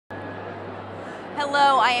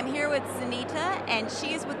Hello, I am here with Sunita, and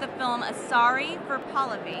she is with the film Asbury for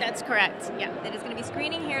Pallavi. That's correct, yeah. That is going to be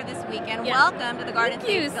screening here this weekend. Yeah. Welcome to the Garden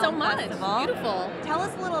Thank you State so Film much. Festival. Beautiful. Tell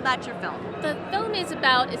us a little about your film. The film is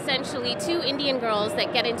about essentially two Indian girls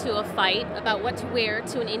that get into a fight about what to wear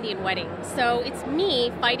to an Indian wedding. So it's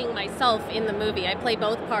me fighting myself in the movie. I play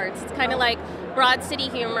both parts. It's kind of like Broad City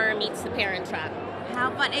humor meets The Parent Trap. How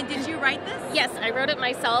fun. And did you write this? Yes, I wrote it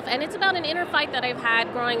myself, and it's about an inner fight that I've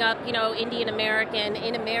had growing up, Indian American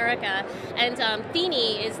in America. And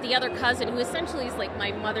Feeny is the other cousin who essentially is like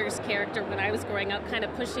my mother's character when I was growing up, kind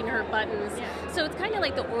of pushing her buttons. Yeah. So it's kind of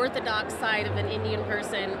like the orthodox side of an Indian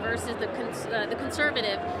person versus the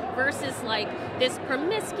conservative versus like this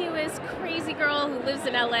promiscuous, crazy girl who lives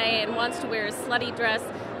in LA and wants to wear a slutty dress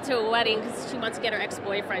to a wedding because she wants to get her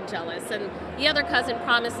ex-boyfriend jealous. And the other cousin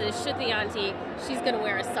promises, should the auntie, she's going to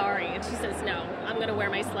wear a sari. And she says, no, I'm going to wear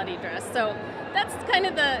my slutty dress. So that's kind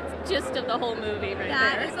of the gist of the whole movie right there.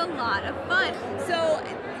 That is a lot of fun. So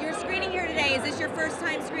you're screening here today. Is this your first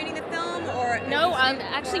time screening the film? Or No,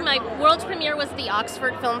 actually my world premiere was the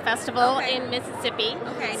Oxford Film Festival in Mississippi.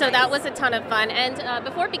 Okay, so nice. that was a ton of fun. And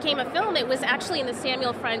before it became a film, it was actually in the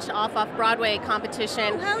Samuel French Off-Broadway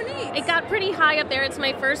competition. Oh, how neat. It got pretty high up there. It's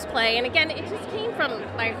my first play. And again, it just came from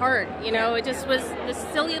my heart. It just was this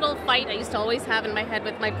silly little fight I used to always have in my head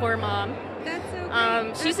with my poor mom. That's so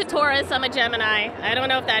great. She's a Taurus, I'm a Gemini. I don't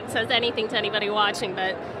know if that says anything to anybody watching,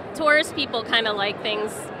 but Taurus people kind of like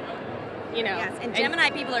things, Yes, and Gemini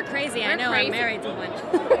people are crazy. I know, crazy. I'm married to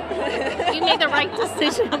one. You made the right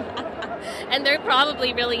decision. And they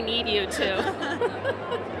probably really need you too.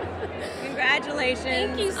 Congratulations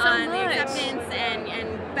Thank you so on the much. acceptance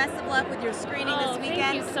and best of luck with your screening this weekend.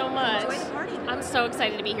 Thank you so much. Enjoy the party. I'm so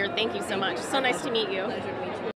excited to be here. Thank you so much. So nice to meet you. Pleasure to meet you.